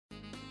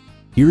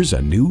Here's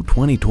a new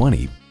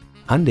 2020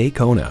 Hyundai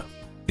Kona.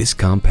 This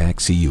compact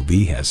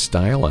CUV has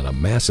style on a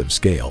massive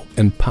scale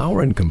and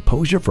power and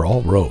composure for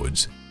all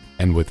roads.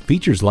 And with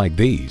features like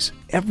these,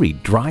 every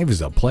drive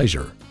is a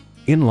pleasure.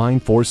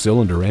 Inline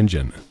 4-cylinder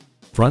engine,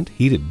 front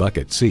heated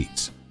bucket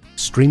seats,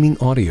 streaming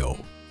audio,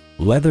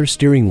 leather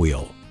steering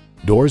wheel,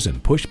 doors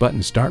and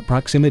push-button start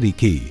proximity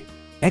key,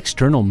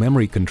 external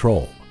memory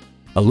control,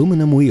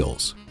 aluminum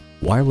wheels,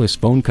 wireless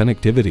phone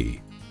connectivity,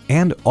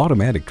 and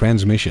automatic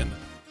transmission.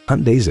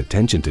 Hyundai's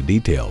attention to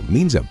detail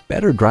means a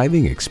better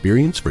driving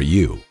experience for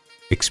you.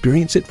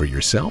 Experience it for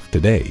yourself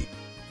today.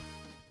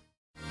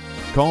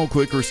 Call,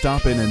 click, or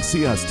stop in and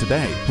see us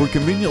today. We're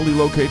conveniently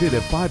located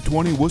at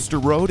 520 Worcester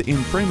Road in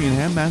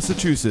Framingham,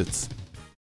 Massachusetts.